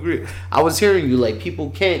completely agree. I was hearing you, like,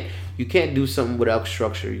 you can't do something without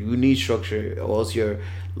structure. You need structure, or else your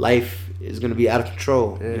life is gonna be out of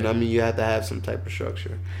control. Yeah. You know what I mean? You have to have some type of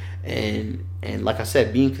structure, and like I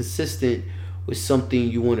said, being consistent with something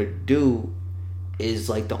you want to do is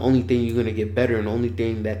like the only thing you're gonna get better, and the only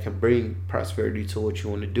thing that can bring prosperity to what you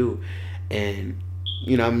want to do. And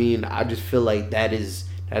you know what I mean, I just feel like that is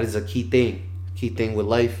a key thing with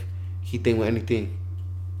life, key thing with anything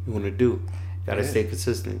you want to do. You gotta stay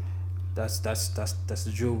consistent. That's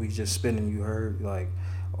the jewel we just spinning. You heard, like,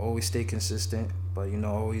 always stay consistent, but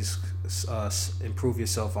always improve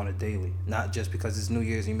yourself on a daily. Not just because it's New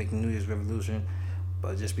Year's and you're making New Year's resolution,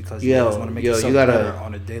 but just because you always want to make yourself better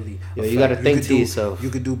on a daily. You gotta think to yourself. You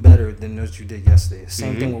could do better than what you did yesterday.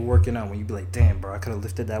 Same thing with working out. When you be like, damn, bro, I could have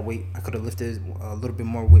lifted that weight. I could have lifted a little bit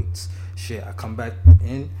more weights. Shit, I come back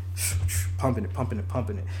in, pumping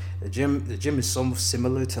it. The gym is so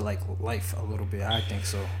similar to like life a little bit. I think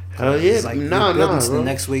so. Hell yeah, it's like building to the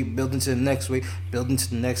next weight, building to the next weight, building to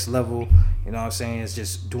the next level. You know what I'm saying? It's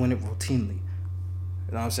just doing it routinely.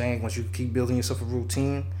 You know what I'm saying? Once you keep building yourself a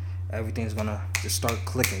routine, everything's gonna just start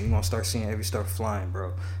clicking. You're gonna start seeing everything start flying,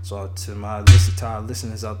 bro. So to our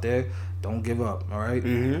listeners out there, don't give up, all right?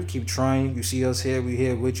 Keep trying. You see us here, we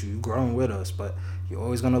here with you. You growing with us, but you're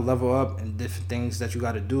always gonna level up, and different things that you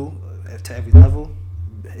gotta do to every level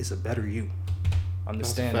is a better you.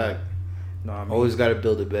 Understand that? No, I mean, always gotta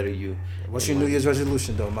build a better you. What's your New Year's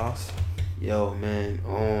resolution though, Miles? Yo,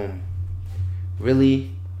 man,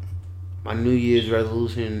 really, my New Year's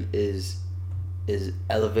resolution is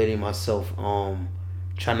elevating myself,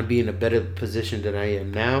 trying to be in a better position than I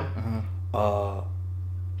am now,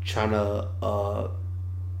 trying to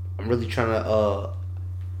I'm really trying to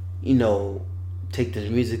you know, take this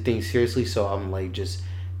music thing seriously. So I'm like just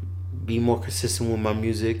be more consistent with my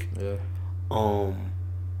music. Yeah.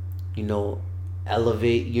 You know,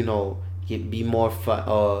 elevate. You know, be more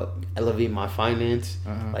elevate my finance.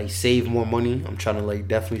 Like save more money. I'm trying to like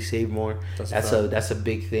definitely save more. That's a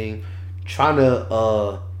big thing. Trying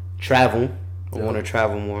to travel. I want to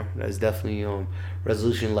travel more. That's definitely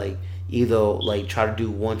resolution. Like either like try to do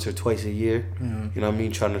once or twice a year. You know what I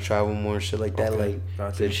mean? Trying to travel more and shit like that. Like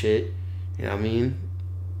good shit. You know what I mean?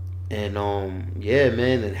 And yeah,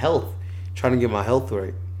 man, and health. Trying to get my health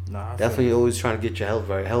right. Nah, definitely always trying to get your health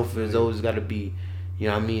right. Health is always got to be. You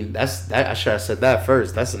know what I mean? That I should have said that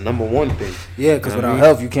first. That's the number one thing. Yeah, because without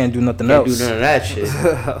health, you can't do nothing else. Can't do none of that shit.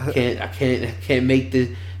 I can't make this.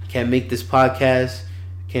 Can't make this podcast.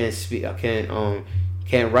 Can't speak. I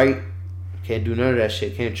can't write. Can't do none of that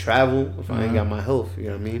shit. Can't travel if I ain't got my health. You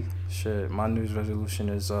know what I mean? Shit. My New Year's resolution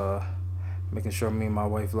is making sure me and my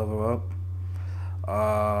wife level up.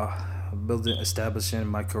 Establishing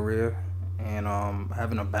my career, and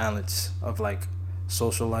having a balance of like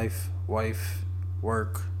social life, wife,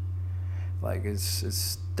 work. Like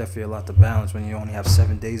it's definitely a lot to balance when you only have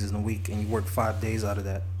 7 days in a week and you work 5 days out of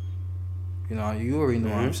that. You know, you already know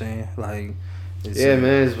what I'm saying. Like, man,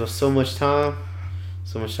 it's so much time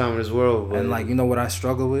in this world. But and like, you know what I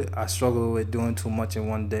struggle with? I struggle with doing too much in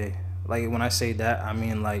one day. Like when I say that, I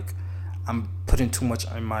mean like I'm putting too much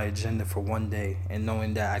on my agenda for one day and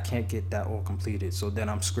knowing that I can't get that all completed. So then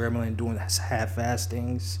I'm scrambling doing half-ass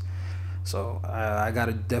things. So I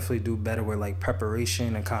gotta definitely do better with like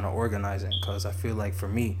preparation and kind of organizing, because I feel like for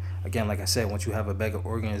me, again, like I said, once you have a bag of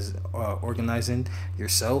organizing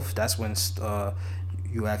yourself, that's when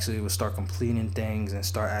you actually will start completing things and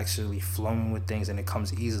start actually flowing with things, and it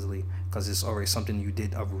comes easily because it's already something you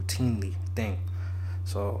did a routinely thing.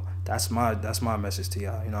 So that's my message to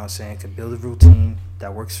y'all. You know what I'm saying? Can build a routine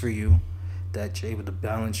that works for you, that you're able to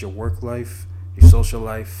balance your work life, your social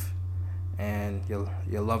life, and your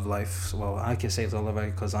love life. Well, I can say it's a love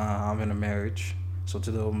life because I'm in a marriage. So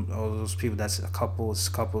to all those people that's couples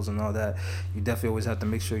and all that, you definitely always have to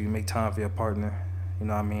make sure you make time for your partner. You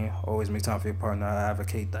know what I mean? Always make time for your partner. I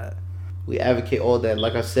advocate that. We advocate all that.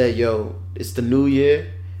 Like I said, it's the new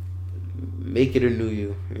year. Make it a new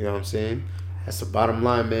you. You know what I'm saying? That's the bottom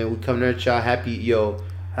line, man. We coming at y'all happy hope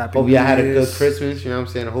y'all had a good Christmas. You know what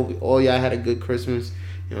I'm saying? I hope all y'all had a good Christmas.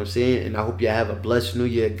 You know what I'm saying? And I hope y'all have a blessed new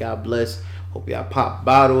year. God bless. Hope y'all pop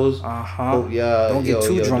bottles. Hope y'all don't get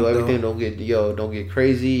too drunk. Do everything. Though. Don't get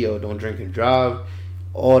crazy. Don't drink and drive.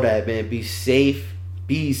 All that, man. Be safe.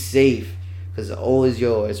 Be safe. Cause always,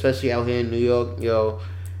 especially out here in New York, y'all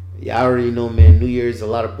already know, man. New Year's, a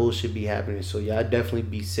lot of bullshit be happening, so y'all definitely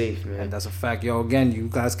be safe, man. And that's a fact, Again, you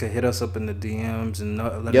guys could hit us up in the DMs and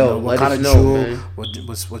let us know what kind of jewel, what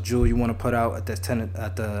jewel you want to put out at the end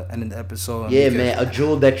of the episode. Yeah, man, a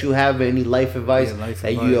jewel that you have, any life advice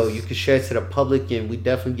that you can share to the public, and we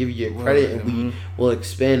definitely give you your credit, and we will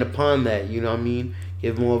expand upon that. You know what I mean?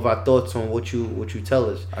 Give more of our thoughts on what you tell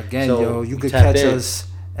us. Again, you could catch us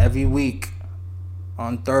every week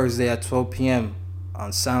on Thursday at 12 p.m. on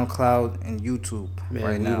SoundCloud and YouTube. Man,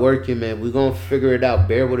 right now. We working, man. We're going to figure it out.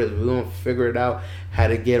 Bear with us. We're going to figure it out how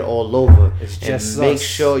to get all over. It's just make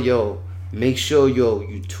sure, you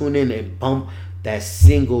tune in and bump that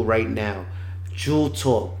single right now. Jewel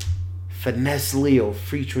Talk, Finesse Leo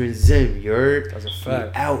featuring Zim. You heard? That's a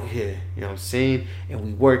fact. We out here. You know what I'm saying? And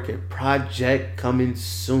we working. Project coming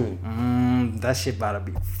soon. That shit about to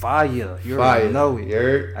be fire. You already know it. You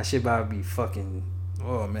heard? That shit about to be fucking...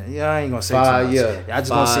 Oh man, I ain't gonna say too much. Y'all just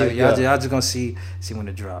gonna see. Y'all just gonna see when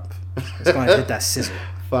it drop. It's gonna hit that sizzle.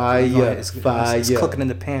 Fire. It's cooking in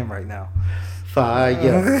the pan right now. Fire. You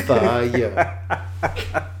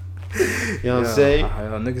know what I'm saying?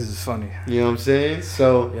 Niggas is funny. You know what I'm saying?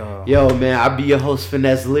 So, man, I be your host,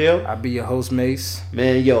 Finesse Leo. I be your host, Mace.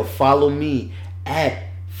 Man, follow me at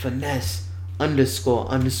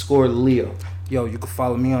Finesse__Leo. You can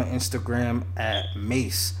follow me on Instagram at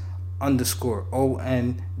Mace_onda.Mike.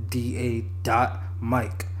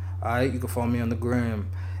 Alright, you can follow me on the gram.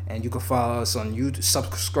 And you can follow us on YouTube.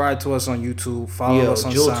 Subscribe to us on YouTube. Follow us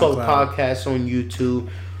on Jewel SoundCloud. Talk Podcast on YouTube.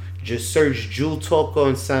 Just search Jewel Talk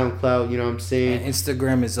on SoundCloud. You know what I'm saying? And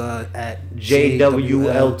Instagram is at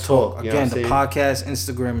JWL Talk. Again, the podcast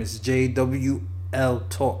Instagram is JWL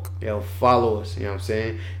Talk. Follow us. You know what I'm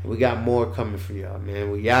saying? And we got more coming for y'all,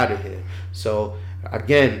 man. We out of here. So,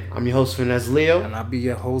 again, I'm your host, Finesse Leo. And I'll be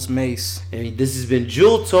your host, Mace. And this has been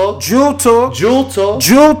Jewel Talk. Jewel Talk. Jewel Talk.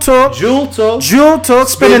 Jewel Talk. Jewel Talk. Jewel Talk.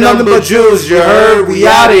 Spinning nothing but jewels, you heard? We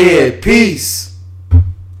out of here. Peace.